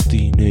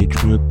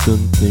Teenage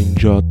Mutant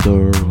Ninja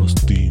Turtles.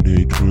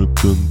 Teenage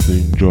Mutant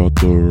Ninja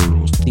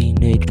Turtles.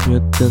 Teenage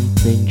Mutant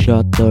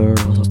Ninja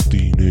Turtles.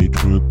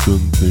 Teenage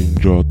Mutant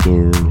Ninja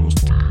Turtles.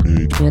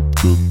 Teenage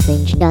Mutant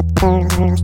Ninja Turtles.